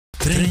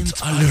Trend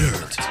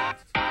Alert!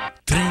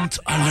 Trend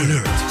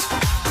Alert!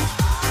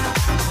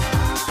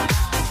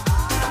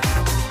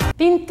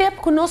 Din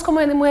tep conosco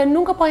como mulher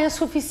nunca põe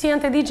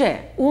suficiente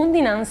DJ.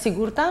 Din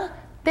sigurta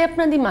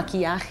tepna di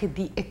maquillaje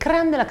di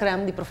creme de la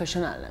creme di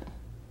professional.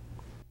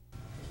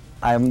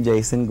 I'm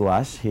Jason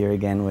Gouache, here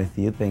again with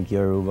you. Thank you,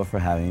 Aruba, for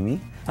having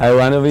me. I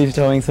want to be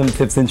showing some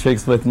tips and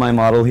tricks with my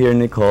model here,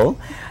 Nicole.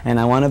 And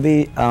I want to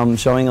be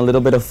showing a little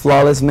bit of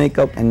flawless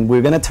makeup, and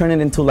we're going to turn it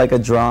into like a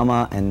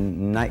drama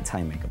and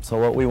nighttime makeup. So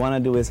what we want to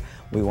do is,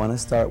 we want to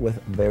start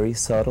with very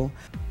subtle.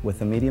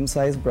 With a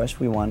medium-sized brush,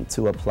 we want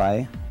to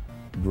apply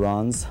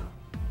bronze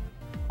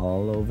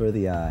all over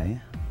the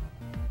eye.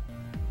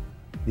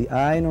 The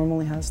eye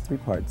normally has three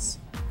parts: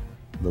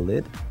 the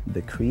lid,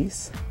 the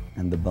crease,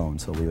 and the bone,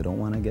 so we don't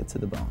want to get to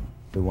the bone.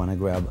 We want to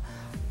grab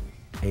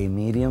a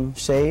medium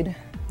shade.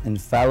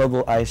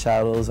 Infallible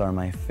eyeshadows are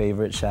my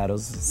favorite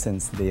shadows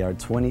since they are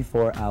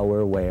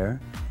 24-hour wear,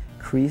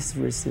 crease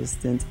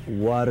resistant,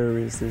 water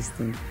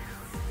resistant,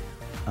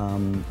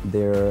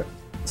 they're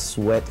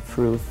sweat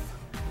proof,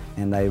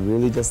 and I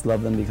really just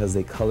love them because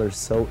they color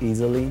so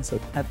easily. So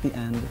at the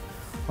end,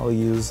 I'll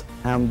use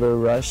Amber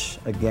Rush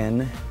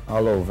again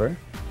all over,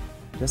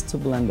 just to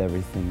blend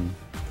everything.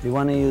 You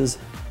want to use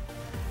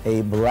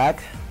a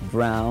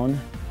black-brown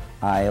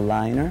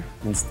eyeliner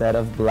instead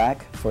of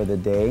black for the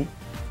day,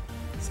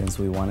 since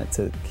we want it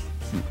to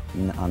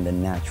keep on the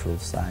natural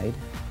side.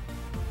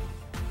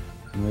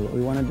 And what we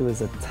want to do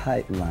is a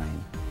tight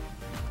line.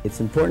 It's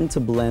important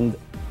to blend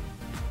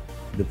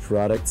the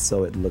product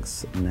so it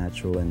looks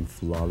natural and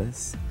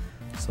flawless.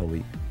 So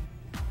we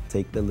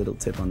take the little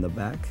tip on the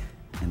back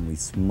and we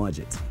smudge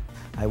it.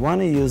 I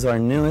want to use our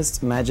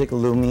newest Magic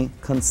Lumi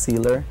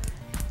concealer,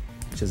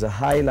 which is a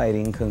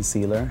highlighting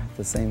concealer at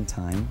the same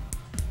time.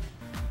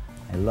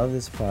 I love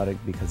this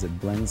product because it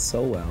blends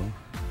so well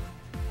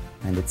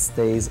and it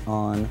stays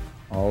on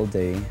all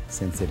day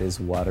since it is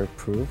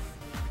waterproof,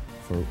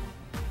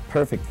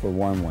 perfect for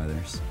warm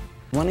weathers.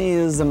 I want to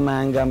use the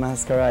Manga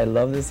mascara. I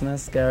love this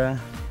mascara.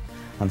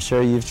 I'm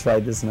sure you've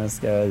tried this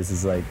mascara. This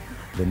is like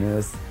the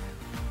newest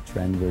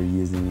trend we're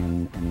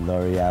using in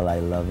L'Oreal. I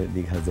love it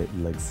because it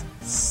looks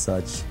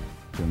such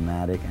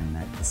dramatic and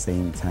at the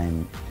same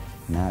time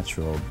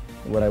natural.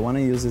 What I want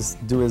to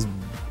do is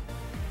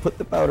put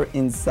the powder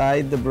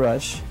inside the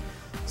brush.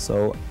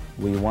 So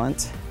we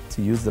want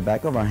to use the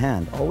back of our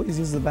hand. Always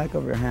use the back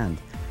of your hand.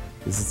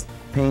 This is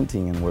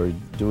painting and we're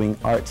doing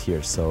art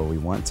here, so we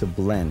want to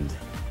blend.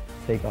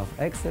 Take off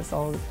excess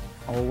always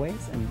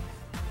and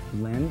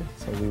blend.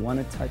 So we want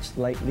to touch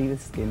lightly the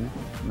skin,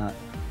 not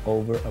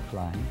over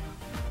apply.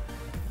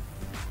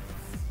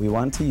 We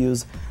want to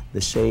use the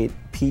shade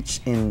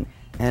Peach in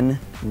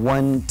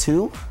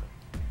N12.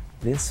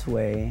 This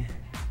way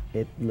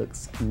it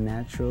looks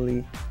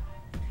naturally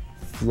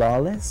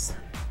flawless.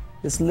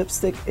 This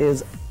lipstick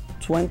is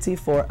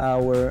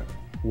 24-hour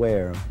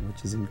wear,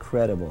 which is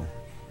incredible.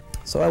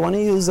 So I want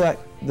to use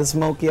the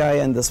Smoky Eye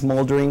and the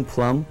Smoldering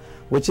Plum,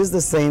 which is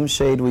the same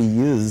shade we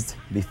used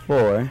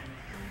before,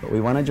 but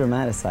we want to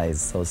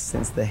dramatize. So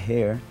since the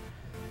hair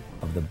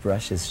of the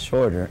brush is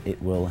shorter,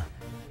 it will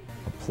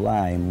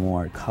apply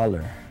more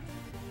color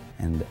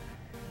and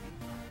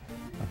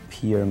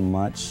appear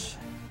much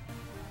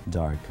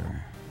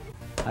darker.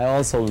 I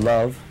also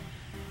love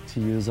to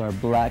use our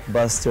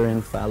Blackbuster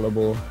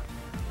Infallible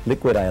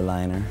liquid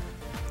eyeliner.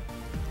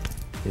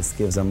 This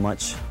gives a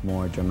much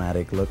more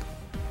dramatic look.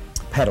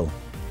 Petal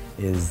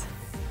is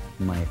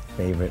my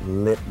favorite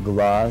lip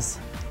gloss.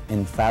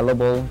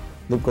 Infallible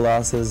lip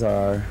glosses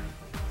are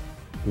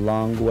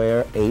long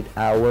wear, 8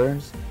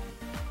 hours.